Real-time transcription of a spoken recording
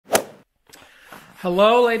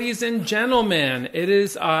Hello, ladies and gentlemen. It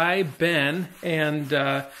is I, Ben, and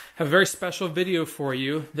have a very special video for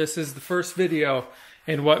you. This is the first video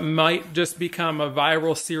in what might just become a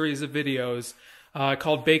viral series of videos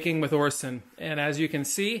called Baking with Orson. And as you can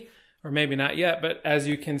see, or maybe not yet, but as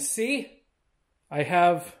you can see, I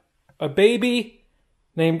have a baby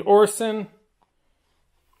named Orson.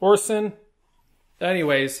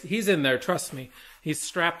 Anyways, he's in there, trust me. He's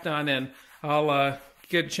strapped on in. I'll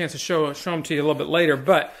get a chance to show him to you a little bit later,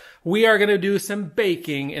 but we are going to do some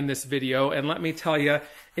baking in this video, and let me tell you,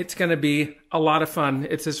 it's going to be a lot of fun.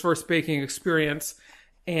 It's his first baking experience,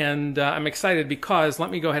 and I'm excited because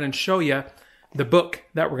let me go ahead and show you the book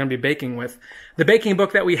that we're going to be baking with. The baking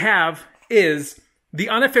book that we have is the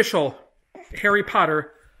unofficial Harry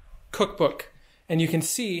Potter cookbook, and you can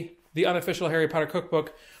see the unofficial Harry Potter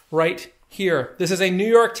cookbook right here. This is a New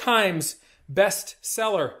York Times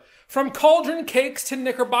bestseller. From cauldron cakes to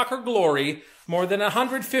Knickerbocker glory, more than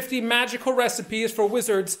 150 magical recipes for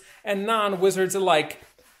wizards and non-wizards alike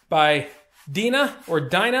by Dinah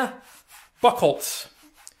Buchholz.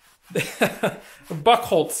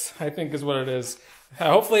 Buchholz, I think is what it is.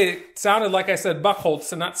 Hopefully it sounded like I said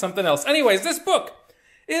Buchholz and not something else. Anyways, this book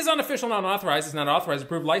is unofficial, non-authorized. It's not authorized,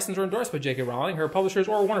 approved, licensed, or endorsed by J.K. Rowling, her publishers,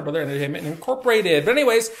 or Warner Brother Entertainment Incorporated. But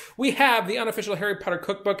anyways, we have the unofficial Harry Potter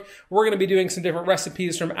cookbook. We're going to be doing some different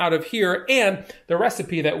recipes from out of here. And the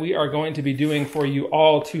recipe that we are going to be doing for you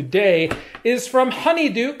all today is from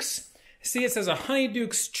Honeydukes. See, it says a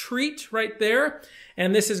Honeydukes treat right there.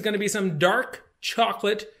 And this is going to be some dark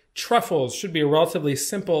chocolate truffles. Should be a relatively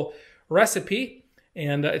simple recipe.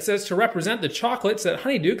 And it says to represent the chocolates at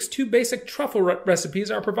Honeydukes, 2 basic truffle recipes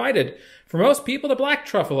are provided. For most people, the black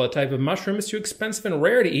truffle, a type of mushroom, is too expensive and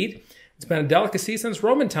rare to eat. It's been a delicacy since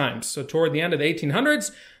Roman times. So toward the end of the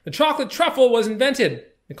 1800s, the chocolate truffle was invented.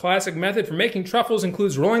 The classic method for making truffles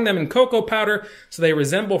includes rolling them in cocoa powder so they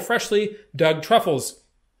resemble freshly dug truffles.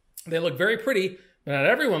 They look very pretty, but not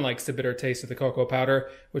everyone likes the bitter taste of the cocoa powder,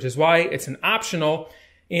 which is why it's an optional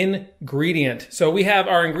ingredient. So we have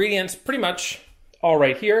our ingredients pretty much all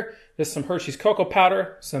right here. There's some Hershey's cocoa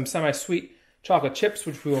powder, some semi-sweet chocolate chips,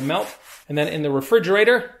 which we will melt. And then in the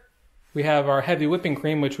refrigerator, we have our heavy whipping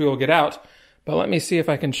cream, which we will get out. But let me see if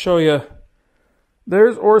I can show you.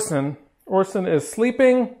 There's Orson. Orson is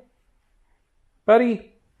sleeping.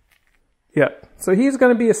 Buddy? Yep. So he's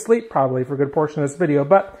going to be asleep probably for a good portion of this video.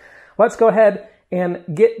 But let's go ahead and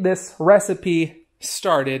get this recipe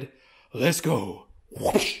started. Let's go.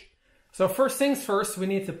 Whoosh. So first things first, we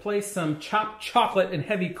need to place some chopped chocolate and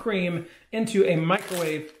heavy cream into a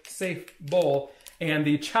microwave-safe bowl. And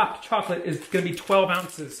the chopped chocolate is going to be 12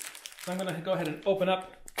 ounces. So I'm going to go ahead and open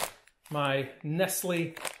up my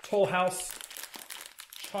Nestle Toll House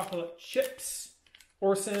chocolate chips.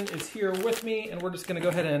 Orson is here with me, and we're just going to go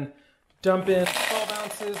ahead and dump in 12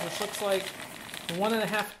 ounces, which looks like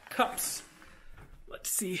 1.5 cups.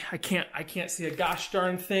 Let's see, I can't see a gosh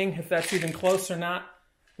darn thing if that's even close or not.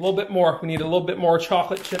 A little bit more. We need a little bit more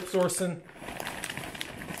chocolate chips, Orson.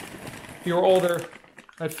 If you were older,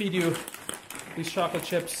 I'd feed you these chocolate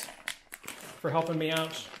chips for helping me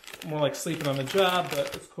out. More like sleeping on the job,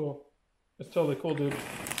 but it's cool. It's totally cool, dude.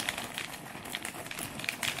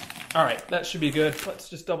 All right, that should be good. Let's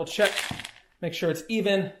just double check. Make sure it's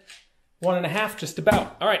even. 1.5, just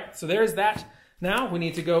about. All right, so there's that. Now we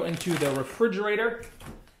need to go into the refrigerator.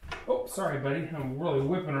 Oh, sorry, buddy. I'm really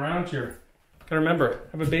whipping around here. Gotta remember,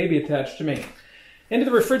 I have a baby attached to me. Into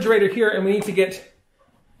the refrigerator here, and we need to get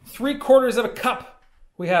 3/4 cup.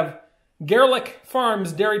 We have Garlic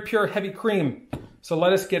Farms Dairy Pure Heavy Cream. So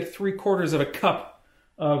let us get 3/4 cup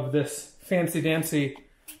of this fancy-dancy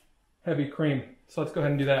heavy cream. So let's go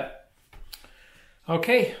ahead and do that.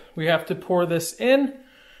 Okay, we have to pour this in.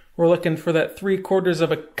 We're looking for that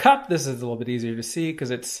 3/4 cup. This is a little bit easier to see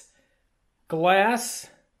because it's glass.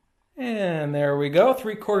 And there we go,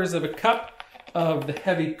 3/4 cup of the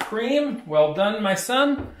heavy cream. Well done, my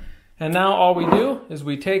son. And now all we do is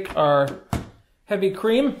we take our heavy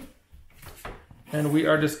cream and we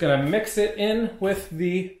are just going to mix it in with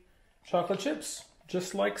the chocolate chips,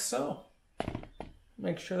 just like so.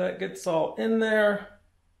 Make sure that gets all in there.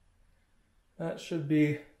 That should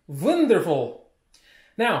be wonderful.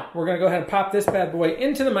 Now, we're going to go ahead and pop this bad boy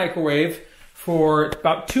into the microwave for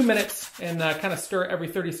about 2 minutes and kind of stir every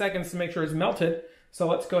 30 seconds to make sure it's melted. So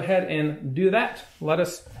let's go ahead and do that.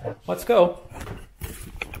 Let's go.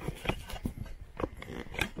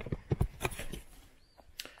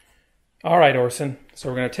 All right, Orson. So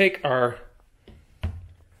we're going to take our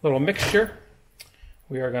little mixture.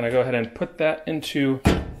 We are going to go ahead and put that into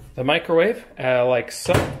the microwave like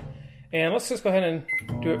so. And let's just go ahead and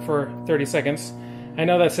do it for 30 seconds. I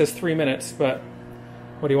know that says 3 minutes, but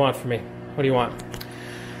What do you want from me? What do you want?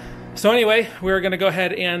 So anyway, we're going to go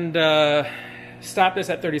ahead and stop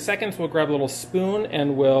this at 30 seconds. We'll grab a little spoon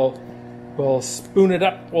and we'll spoon it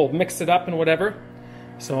up. We'll mix it up and whatever.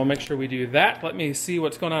 So I'll make sure we do that. Let me see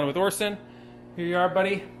what's going on with Orson. Here you are,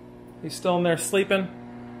 buddy. He's still in there sleeping.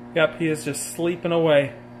 Yep, he is just sleeping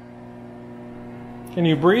away. Can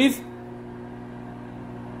you breathe?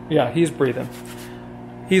 Yeah, he's breathing.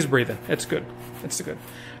 He's breathing. It's good. It's good.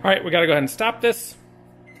 All right, we got to go ahead and stop this.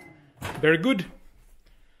 Very good.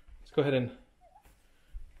 Let's go ahead and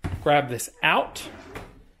grab this out.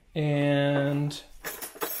 And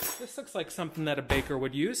this looks like something that a baker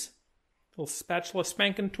would use. A little spatula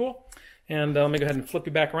spanking tool. And let me go ahead and flip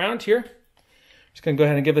you back around here. Just going to go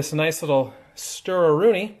ahead and give this a nice little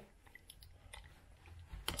stir-a-rooney.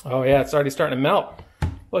 Oh yeah, it's already starting to melt.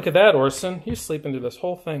 Look at that, Orson. You're sleeping through this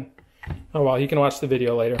whole thing. Oh well, you can watch the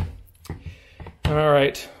video later. All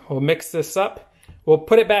right, we'll mix this up. We'll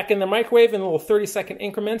put it back in the microwave in little 30-second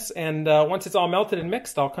increments, and once it's all melted and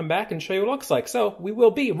mixed, I'll come back and show you what it looks like. So we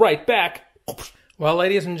will be right back. Well,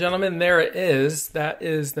 ladies and gentlemen, there it is. That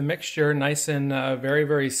is the mixture, nice and very,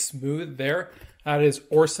 very smooth there. That is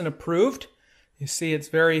Orson approved. You see it's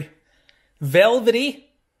very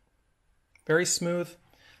velvety, very smooth.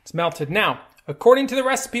 It's melted. Now, according to the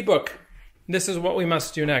recipe book, this is what we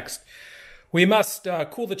must do next. We must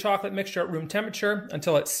cool the chocolate mixture at room temperature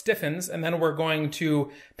until it stiffens, and then we're going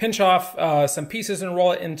to pinch off some pieces and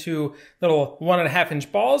roll it into little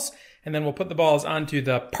 1.5-inch balls, and then we'll put the balls onto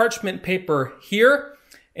the parchment paper here,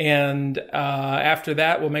 and after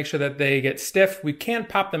that, we'll make sure that they get stiff. We can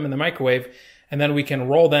pop them in the microwave, and then we can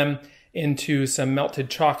roll them into some melted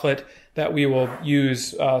chocolate that we will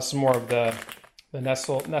use some more of the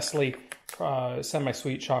Nestle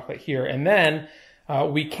semi-sweet chocolate here. And then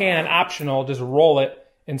we can, optional, just roll it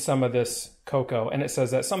in some of this cocoa. And it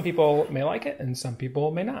says that some people may like it and some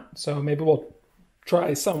people may not. So maybe we'll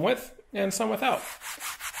try some with and some without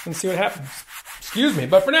and see what happens. Excuse me,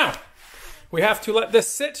 but for now, we have to let this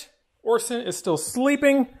sit. Orson is still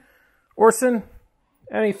sleeping. Orson,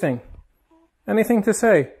 anything? Anything to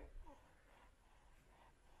say?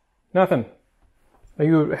 Nothing. Are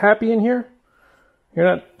you happy in here? You're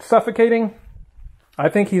not suffocating? I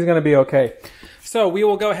think he's going to be okay. So we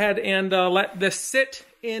will go ahead and let this sit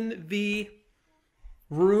in the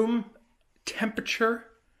room temperature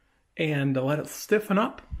and let it stiffen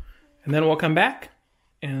up. And then we'll come back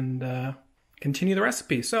and continue the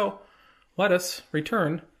recipe. So let us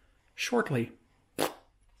return shortly.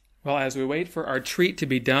 Well, as we wait for our treat to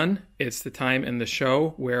be done, it's the time in the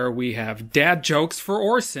show where we have dad jokes for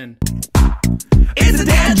Orson. It's a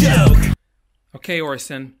dad joke! Okay,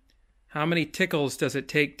 Orson, how many tickles does it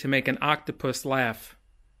take to make an octopus laugh?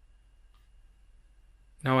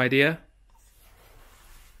 No idea?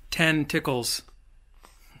 10 tickles.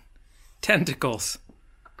 10 tickles.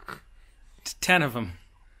 10 of them.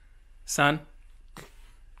 Son?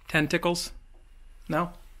 10 tickles?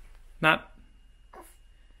 No? Not?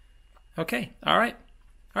 Okay, all right.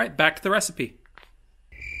 All right, back to the recipe.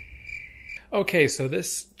 Okay, so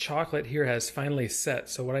this chocolate here has finally set.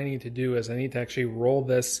 So what I need to do is I need to actually roll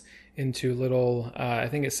this into little, I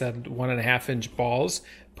think it said 1.5-inch balls,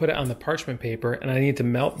 put it on the parchment paper, and I need to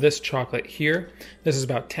melt this chocolate here. This is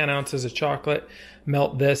about 10 ounces of chocolate.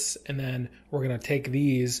 Melt this, and then we're going to take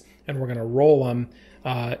these and we're going to roll them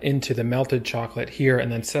into the melted chocolate here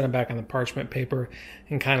and then set them back on the parchment paper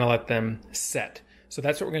and kind of let them set. So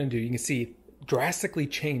that's what we're going to do. You can see drastically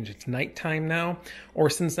change. It's nighttime now.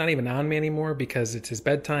 Orson's not even on me anymore because it's his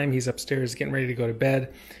bedtime. He's upstairs getting ready to go to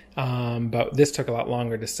bed. But this took a lot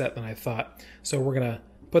longer to set than I thought. So we're going to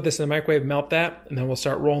put this in the microwave, melt that, and then we'll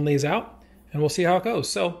start rolling these out and we'll see how it goes.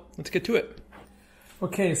 So let's get to it.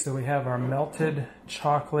 Okay, so we have our melted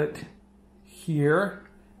chocolate here,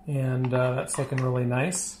 and that's looking really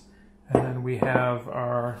nice. And then we have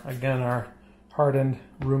our, again, our hardened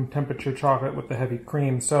room temperature chocolate with the heavy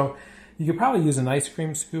cream. So you could probably use an ice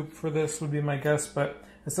cream scoop for this, would be my guess, but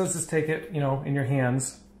it says just take it, in your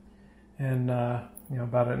hands, and about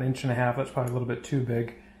 1.5 inches. That's probably a little bit too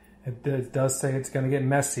big. It does say it's going to get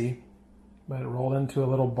messy, but roll into a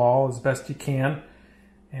little ball as best you can,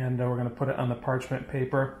 and we're going to put it on the parchment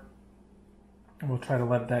paper, and we'll try to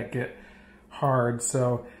let that get hard.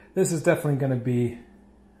 So this is definitely going to be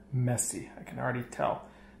messy. I can already tell.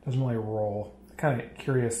 It doesn't really roll. I'm kind of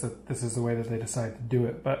curious that this is the way that they decide to do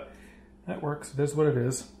it, but that works. It is what it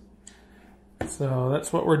is. So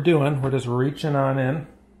that's what we're doing. We're just reaching on in.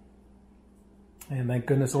 And thank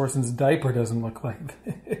goodness Orson's diaper doesn't look like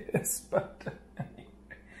this. But anyway,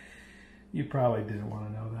 you probably didn't want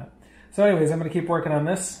to know that. So anyways, I'm going to keep working on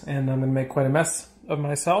this, and I'm going to make quite a mess of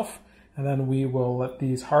myself. And then we will let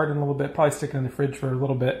these harden a little bit, probably stick it in the fridge for a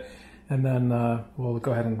little bit, and then we'll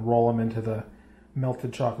go ahead and roll them into the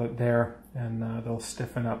melted chocolate there, and they'll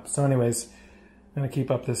stiffen up. So anyways, I'm going to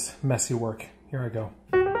keep up this messy work. Here I go.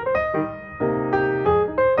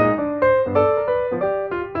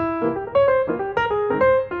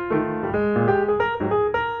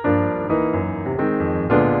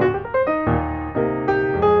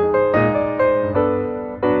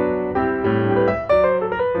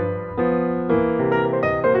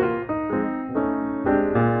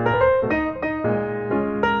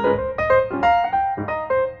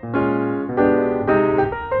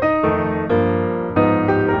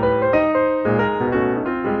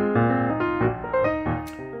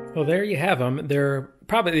 Well, there you have them. They're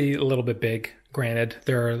probably a little bit big, granted.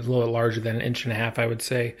 They're a little larger than 1.5 inches, I would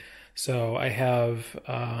say. So I have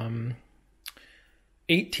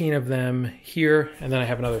 18 of them here, and then I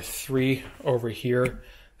have another 3 over here.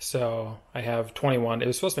 So I have 21. It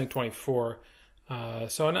was supposed to make 24.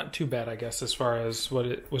 So not too bad, I guess, as far as what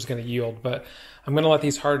it was going to yield. But I'm going to let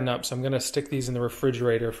these harden up. So I'm going to stick these in the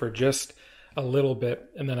refrigerator for just a little bit,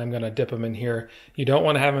 and then I'm going to dip them in here. You don't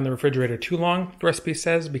want to have them in the refrigerator too long, the recipe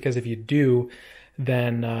says, because if you do,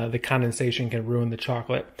 then the condensation can ruin the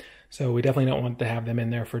chocolate. So we definitely don't want to have them in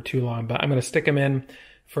there for too long. But I'm going to stick them in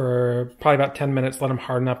for probably about 10 minutes, let them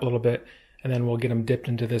harden up a little bit, and then we'll get them dipped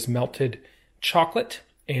into this melted chocolate,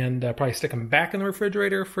 and probably stick them back in the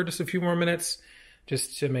refrigerator for just a few more minutes,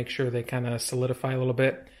 just to make sure they kind of solidify a little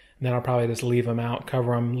bit. And then I'll probably just leave them out,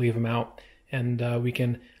 cover them, leave them out, and we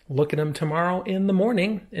can look at them tomorrow in the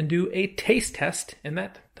morning and do a taste test. And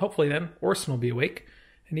that, hopefully then, Orson will be awake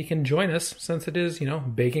and he can join us, since it is,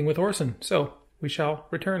 baking with Orson. So we shall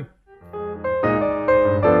return.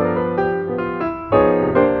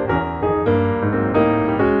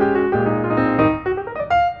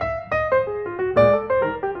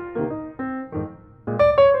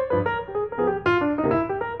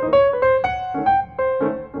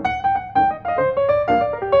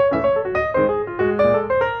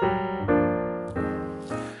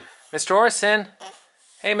 Mr. Orson.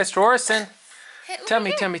 Hey, Mr. Orson.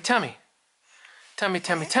 Tummy time.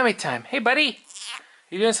 Hey, buddy.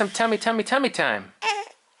 You're doing some tummy time.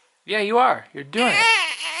 Yeah, you are. You're doing it.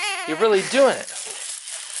 You're really doing it.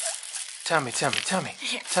 Tummy.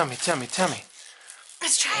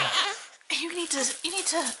 Let's try it. You need to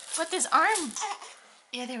put this arm.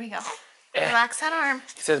 Yeah, there we go. Relax that arm.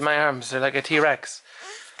 He says my arms are like a T-Rex.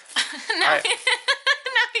 Now, Right. now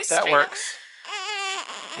he's That straight. works.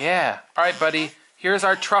 Yeah. All right, buddy. Here's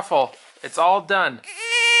our truffle. It's all done.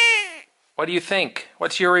 What do you think?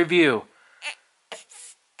 What's your review?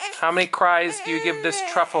 How many cries do you give this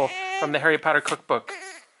truffle from the Harry Potter cookbook?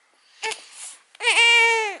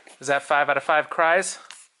 Is that 5 out of 5 cries?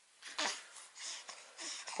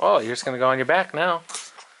 Oh, you're just going to go on your back now.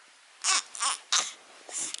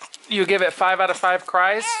 You give it 5 out of 5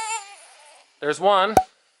 cries? There's 1.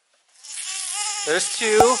 There's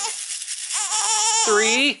 2.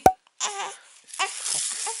 3.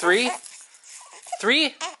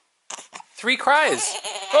 3. 3 cries.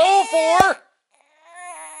 Oh, 4.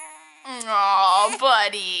 Aw,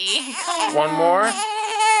 buddy. One more.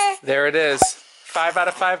 There it is. 5 out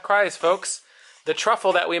of 5 cries, folks. The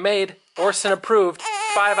truffle that we made, Orson approved.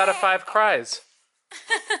 5 out of 5 cries.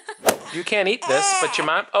 You can't eat this, but your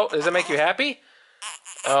mom... Oh, does it make you happy?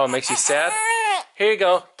 Oh, it makes you sad? Here you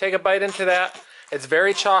go. Take a bite into that. It's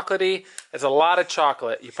very chocolatey. It's a lot of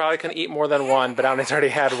chocolate. You probably couldn't eat more than one, but Downey's already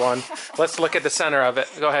had one. Let's look at the center of it.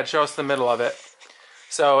 Go ahead, show us the middle of it.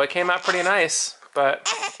 So it came out pretty nice, but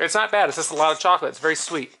it's not bad. It's just a lot of chocolate. It's very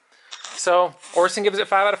sweet. So Orson gives it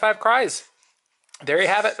 5 out of 5 cries. There you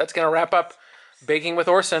have it. That's going to wrap up Baking with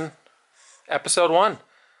Orson, episode 1.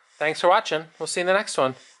 Thanks for watching. We'll see you in the next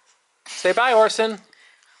one. Say bye, Orson.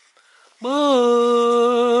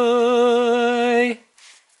 Bye.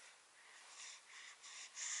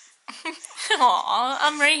 Aw,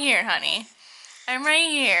 I'm right here, honey. I'm right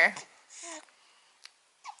here.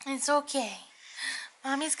 It's okay.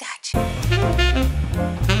 Mommy's got you.